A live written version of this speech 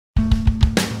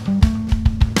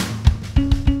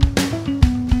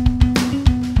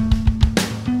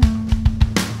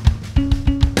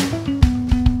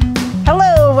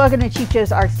Welcome to Cheap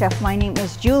Joe's Art Stuff. My name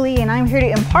is Julie and I'm here to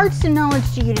impart some knowledge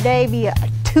to you today via a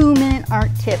 2-minute art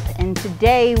tip. And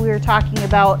today we're talking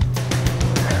about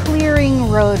clearing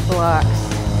roadblocks,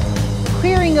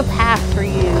 clearing a path for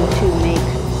you to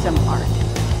make some art.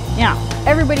 Now,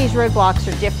 everybody's roadblocks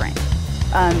are different.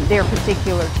 They're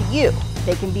particular to you.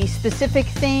 They can be specific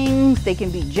things, they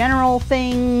can be general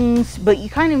things, but you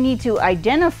kind of need to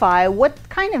identify what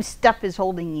kind of stuff is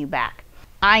holding you back.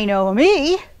 I know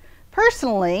me,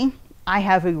 personally, I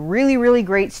have a really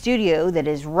great studio that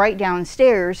is right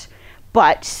downstairs,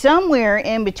 but somewhere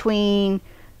in between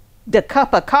the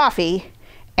cup of coffee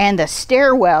and the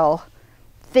stairwell,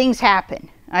 things happen.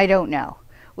 I don't know.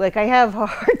 Like, I have a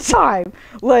hard time,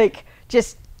 like,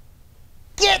 just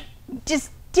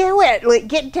do it. Like,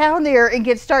 get down there and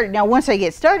get started. Now, once I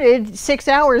get started, 6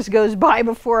 hours goes by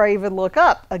before I even look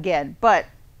up again. But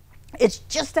it's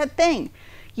just that thing.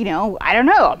 You know, I don't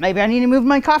know. Maybe I need to move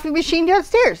my coffee machine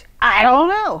downstairs. I don't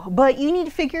know. But you need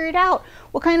to figure it out.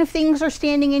 What kind of things are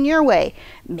standing in your way?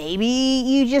 Maybe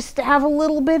you just have a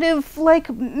little bit of, like,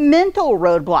 mental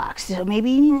roadblocks. So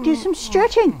maybe you need to do some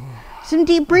stretching, some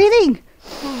deep breathing.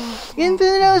 In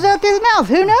through the nose, out through the mouth.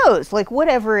 Who knows? Like,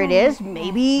 whatever it is,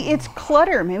 maybe it's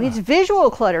clutter. Maybe it's visual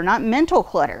clutter, not mental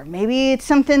clutter. Maybe it's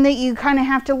something that you kind of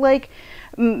have to, like,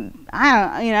 I'm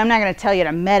not going to tell you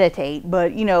to meditate,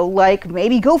 but, you know, like,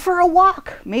 maybe go for a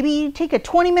walk. Maybe take a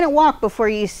 20-minute walk before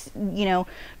you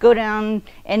go down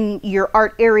in your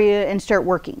art area and start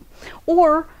working.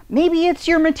 Or maybe it's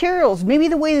your materials. Maybe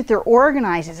the way that they're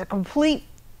organized is a complete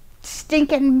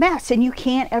stinking mess and you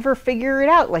can't ever figure it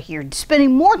out. Like, you're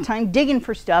spending more time digging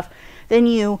for stuff than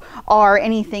you are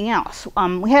anything else.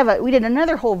 We did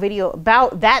another whole video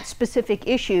about that specific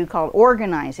issue called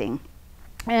organizing.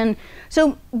 And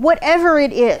so whatever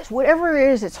it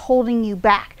is that's holding you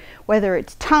back, whether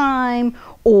it's time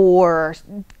or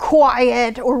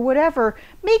quiet or whatever,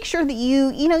 make sure that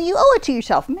you owe it to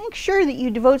yourself. Make sure that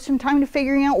you devote some time to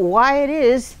figuring out why it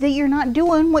is that you're not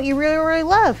doing what you really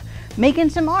love, making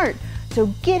some art. So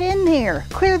get in there,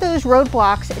 clear those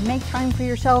roadblocks, and make time for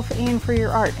yourself and for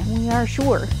your art. And we are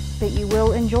sure that you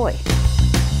will enjoy.